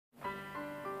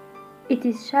It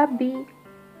is shabby,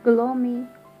 gloomy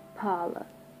parlor.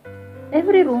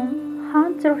 Every room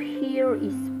haunter here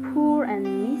is poor and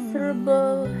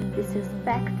miserable,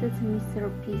 disrespected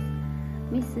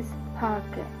Mrs.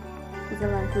 Parker, the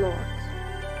landlord,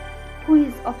 who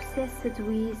is obsessed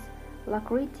with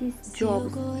lucrative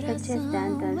jobs such as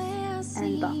dentists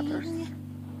and doctors.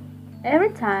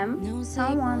 Every time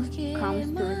someone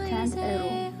comes to rent a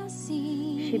room,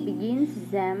 she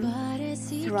begins them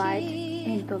straight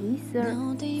into Mr.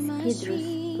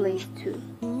 Skidder's place too.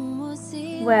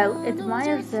 Well,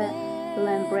 admires the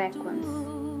lambrequins,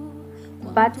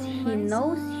 but he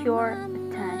knows your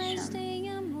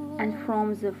attention, and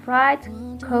from the fright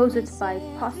caused by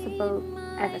possible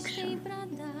eviction,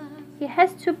 he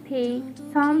has to pay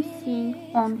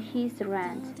something on his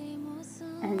rent,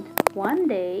 and one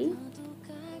day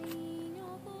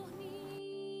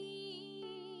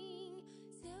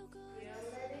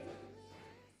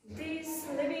these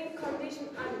living conditions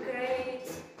are great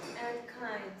and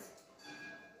kind.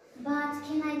 But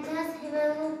can I just have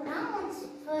a look around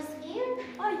first here?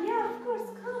 Oh yeah, of course,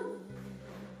 come.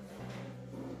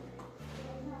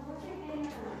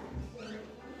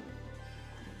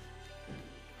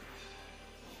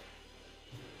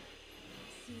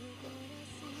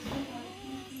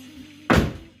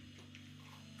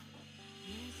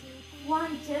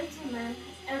 One gentleman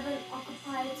even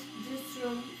occupied this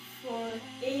room for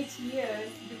 8 years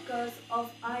because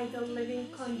of idle living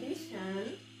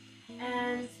condition,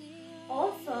 and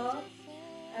also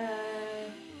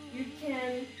you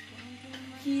can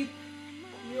keep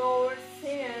your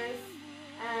stairs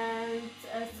and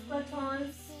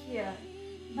skeletons here.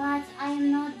 But I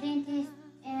am not dentist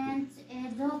and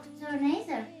a doctor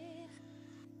neither.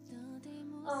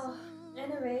 Oh,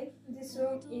 anyway, this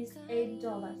room is $8.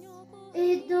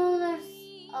 $8?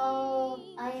 Oh,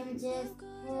 I am just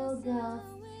poor girl.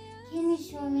 Can you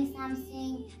show me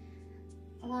something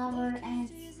lower and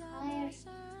higher?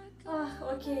 Oh,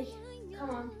 okay, come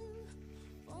on.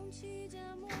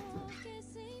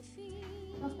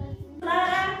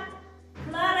 Clara!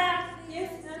 Clara!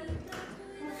 Yes,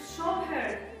 show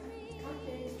her.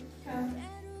 Okay, come.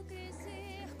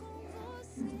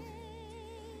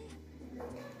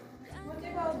 What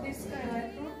about this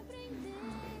skylight room?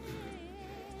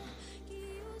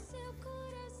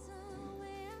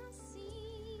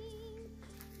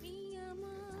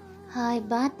 Hi,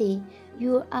 buddy.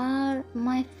 You are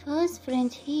my first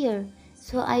friend here,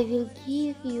 so I will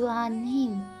give you a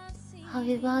name. How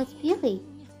about Billy?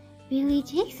 Billy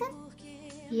Jackson?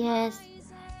 Yes,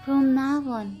 from now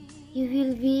on, you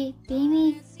will be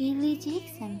famous Billy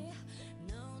Jackson.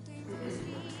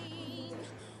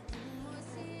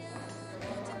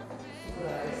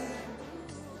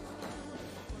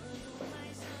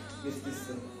 Is this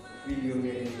a video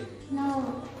made?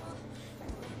 No.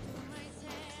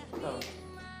 No.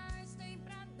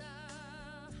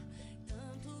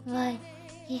 Why?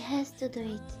 He has to do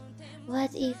it.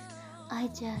 What if I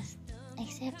just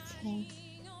accept him?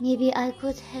 Maybe I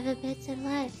could have a better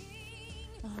life.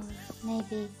 Or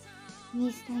maybe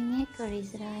Miss Lineker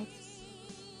is right.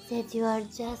 That you are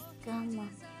just Gamma,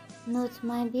 not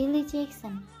my Billy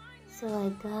Jackson. So I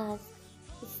guess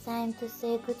it's time to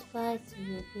say goodbye to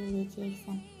you, Billy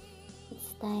Jackson.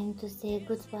 It's time to say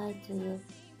goodbye to you,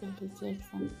 Billy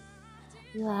Jackson.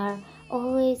 You are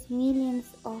always millions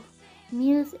of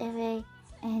miles away,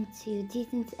 and you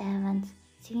didn't even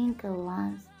twinkle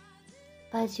once.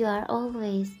 But you are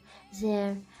always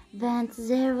there when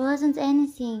there wasn't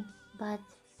anything but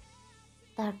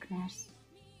darkness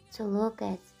to look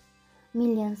at,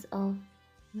 millions of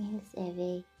miles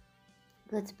away.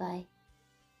 Goodbye,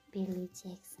 Billy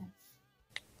Jackson.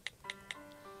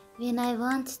 When I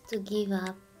wanted to give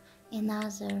up,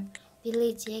 another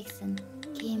Billy Jackson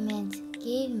came and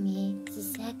gave me the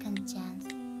second chance.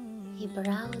 He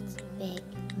brought back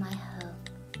my hope.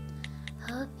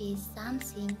 Hope is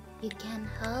something you can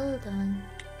hold on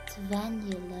to when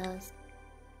you lost.